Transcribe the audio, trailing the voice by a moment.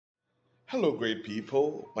Hello, great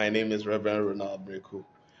people. My name is Rev Ronald Mireku.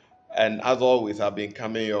 And as always, I've been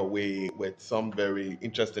coming your way with some very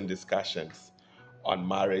interesting discussions on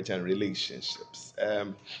marriage and relationships.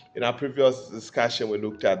 In our previous discussion, we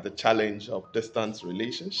looked at the challenge of distance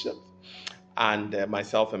relationships. And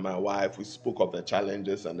myself and my wife, we spoke of the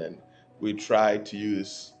challenges and then we tried to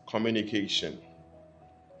use communication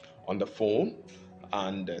on the phone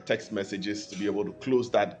and text messages to be able to close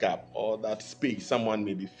that gap or that space someone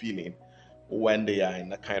may be feeling when they are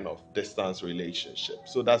in a kind of distance relationship.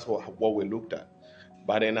 So that's what we looked at.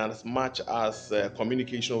 But in as much as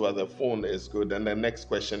communication over the phone is good, then the next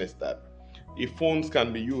question is that if phones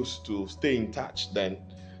can be used to stay in touch, then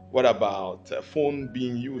what about a phone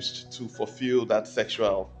being used to fulfill that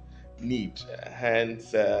sexual need?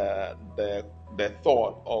 Hence, the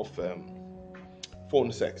thought of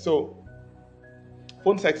phone sex. So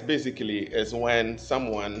phone sex basically is when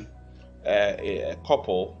someone, a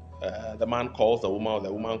couple, the man calls the woman or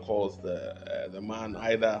the woman calls the man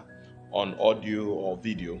either on audio or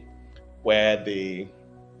video, where they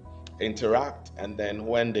interact, and then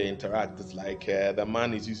when they interact, it's like the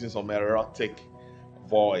man is using some erotic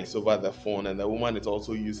voice over the phone, and the woman is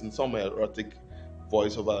also using some erotic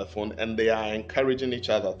voice over the phone, and they are encouraging each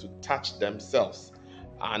other to touch themselves.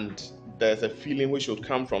 And there's a feeling which should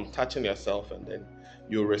come from touching yourself, and then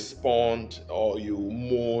you respond or you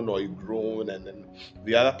moan or you groan, and then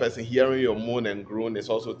the other person hearing your moan and groan is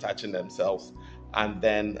also touching themselves, and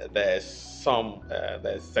then there's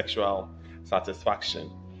sexual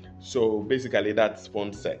satisfaction. So basically, that's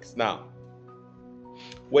phone sex. Now,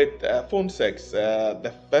 with phone sex,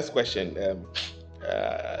 the first question: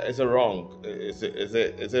 is it wrong? Is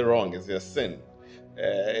it wrong? Is it a sin?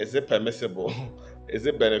 Is it permissible? Is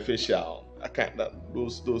it beneficial? I can't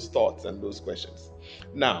those thoughts and those questions.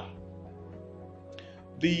 Now,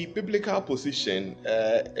 the biblical position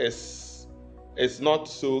is not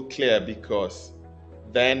so clear because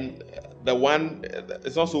then the one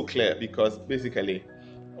it's not so clear because basically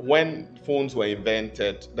when phones were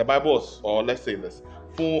invented, the Bible was, or let's say this,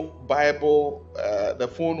 the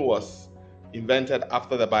phone was invented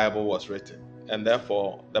after the Bible was written, and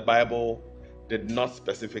therefore the Bible did not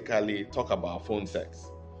specifically talk about phone sex.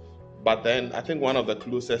 But then I think one of the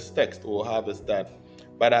closest texts we'll have is that,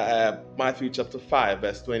 but Matthew chapter 5,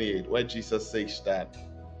 verse 28, where Jesus says that,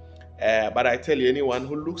 but I tell you, anyone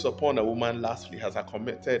who looks upon a woman lustfully has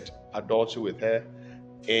committed adultery with her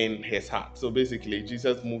in his heart. So basically,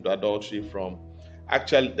 Jesus moved adultery from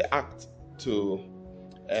actually the act to,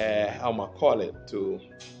 how am I call it, to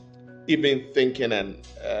even thinking and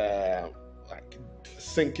like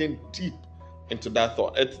sinking deep into that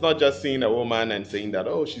thought. It's not just seeing a woman and saying that,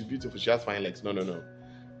 oh, she's beautiful, she has fine legs. No, no, no.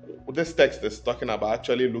 This text is talking about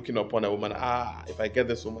actually looking upon a woman. If I get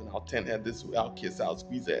this woman, I'll turn her this way, I'll kiss her, I'll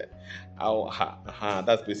squeeze her.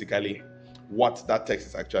 That's basically what that text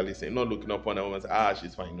is actually saying. Not looking upon a woman and say,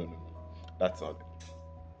 she's fine. No, no, no. That's not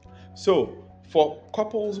it. So, for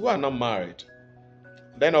couples who are not married,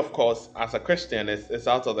 then of course, as a Christian, it's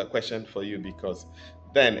out of the question for you because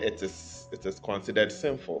then it is considered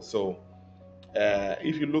sinful. So,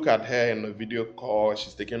 if you look at her in a video call,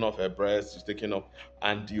 she's taking off her breast, she's taking off,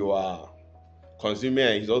 and you are consuming,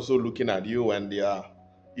 and he's also looking at you, and they are,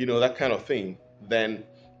 that kind of thing. Then,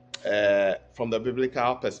 from the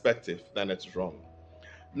biblical perspective, then it's wrong.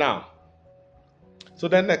 Now, so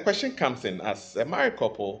then the question comes in: as a married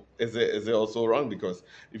couple, is it also wrong? Because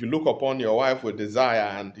if you look upon your wife with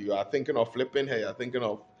desire, and you are thinking of flipping her, you're thinking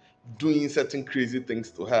of doing certain crazy things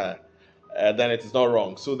to her, then it is not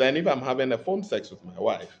wrong. So then if I'm having a phone sex with my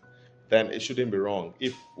wife, then it shouldn't be wrong.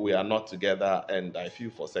 If we are not together and I feel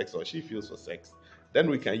for sex or she feels for sex, then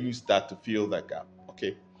we can use that to fill that gap.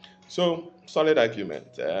 Okay. So solid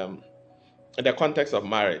argument. In the context of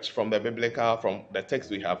marriage, from the text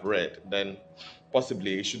we have read, then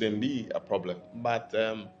possibly it shouldn't be a problem. But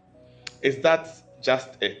is that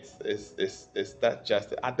just it? Is that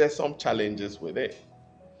just it? Are there some challenges with it?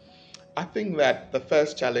 I think that the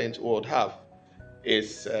first challenge we would have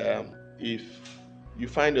is if you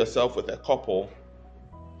find yourself with a couple,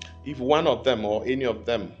 if one of them or any of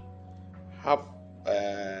them have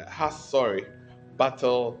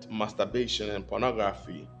battled masturbation and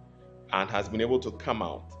pornography and has been able to come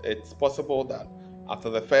out, it's possible that after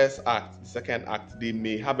the first act, the second act, they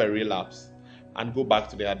may have a relapse and go back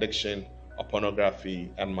to the addiction of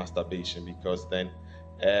pornography and masturbation because then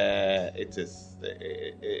it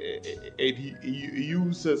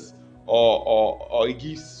uses or it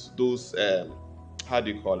gives those how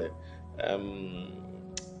do you call it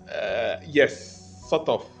yes, sort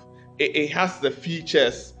of it has the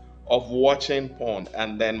features of watching porn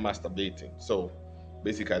and then masturbating. So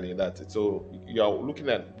Basically, that's it. So you're looking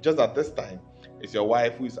at, just at this time, it's your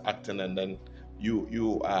wife who is acting, and then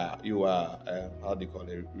you are how do you call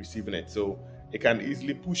it, receiving it. So it can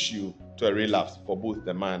easily push you to a relapse for both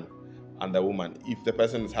the man and the woman if the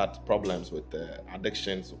person has had problems with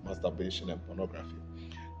addictions, masturbation, and pornography.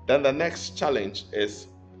 Then the next challenge is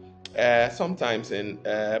sometimes in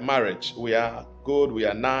marriage we are good, we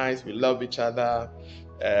are nice, we love each other,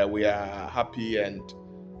 we are happy, and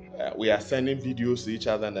we are sending videos to each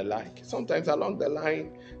other and the like. Sometimes along the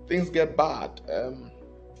line, things get bad.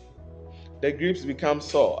 The grips become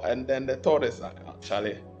sore, and then the thought is,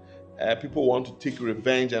 Charlie, people want to take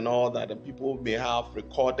revenge and all that, and people may have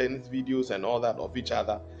recordings, videos, and all that of each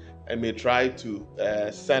other, and may try to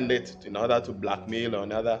send it in order to blackmail or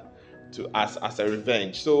another to as a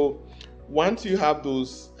revenge. So once you have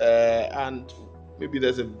those, and maybe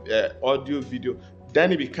there's a audio, video,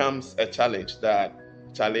 then it becomes a challenge that,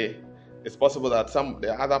 Charlie, it's possible that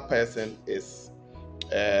the other person is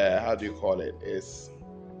how do you call it, is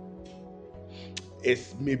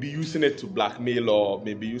maybe using it to blackmail, or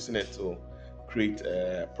maybe using it to create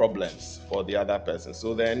problems for the other person.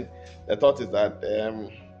 So then the thought is that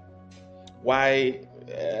why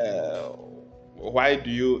do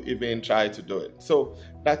you even try to do it? So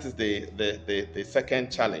that is the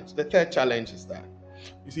second challenge. The third challenge is that,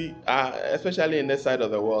 you see, especially in this side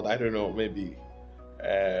of the world, I don't know, maybe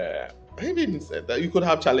you could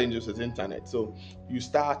have challenges with internet. So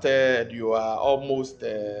you are almost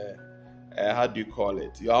how do you call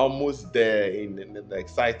it? You're almost there in the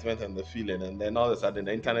excitement and the feeling, and then all of a sudden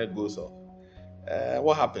the internet goes off.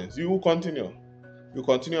 What happens? You continue. You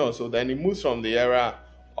continue. So then it moves from the era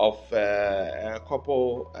of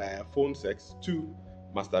couple phone sex to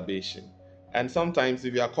masturbation. And sometimes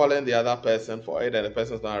if you are calling the other person for it and the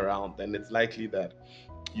person's not around, then it's likely that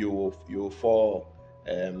you fall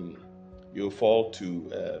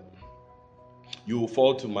to you will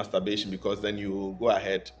fall to masturbation, because then you will go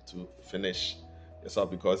ahead to finish yourself,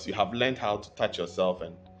 because you have learned how to touch yourself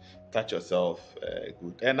and touch yourself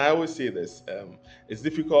good. And I always say this, it's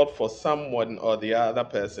difficult for someone or the other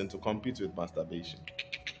person to compete with masturbation.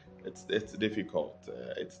 It's difficult.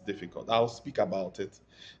 It's difficult. I'll speak about it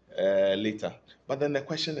later. But then the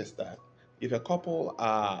question is that if a couple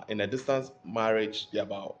are in a distance marriage, they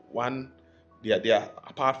are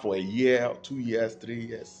apart for a year, 2 years, 3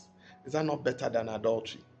 years, is that not better than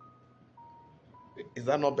adultery? Is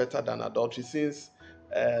that not better than adultery, since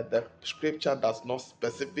the scripture does not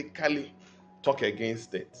specifically talk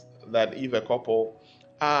against it? That if a couple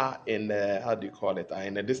are in how do you call it, are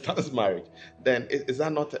in a distance marriage, then is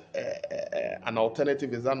that not an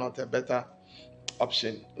alternative? Is that not a better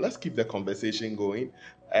option? Let's keep the conversation going.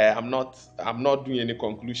 I'm not doing any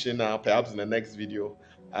conclusion now. Perhaps in the next video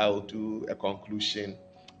I'll do a conclusion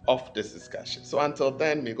of this discussion. So until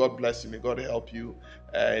then, may God bless you, may God help you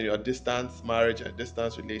in your distance marriage and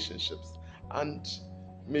distance relationships, and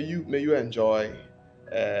may you enjoy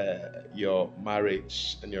your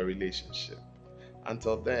marriage and your relationship.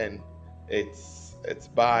 Until then, it's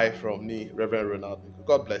bye from me, Rev Ronald Mireku.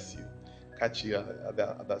 God bless you. Catch you at the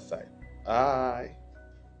other side. Bye.